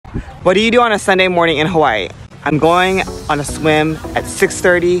What do you do on a Sunday morning in Hawaii? I'm going on a swim at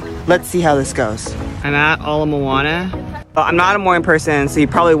 6:30. Let's see how this goes. I'm at all of Moana. Well, I'm not a morning person, so you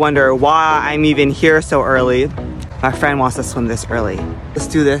probably wonder why I'm even here so early. My friend wants to swim this early. Let's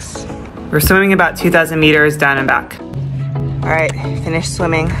do this. We're swimming about 2,000 meters down and back. All right, finished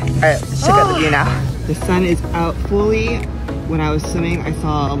swimming. All right, let's check out the view now. The sun is out fully. When I was swimming, I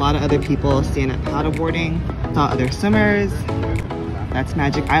saw a lot of other people stand up paddleboarding. Saw other swimmers. That's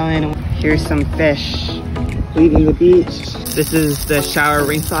Magic Island. Here's some fish leaving the beach. This is the shower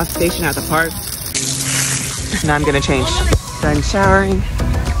rinse off station at the park. Now I'm gonna change. Done showering.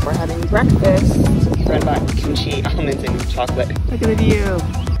 We're having breakfast. Friend bought kimchi, almonds, and chocolate. Look at the view.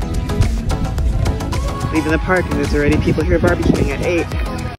 Leaving the park and there's already people here barbecuing at 8.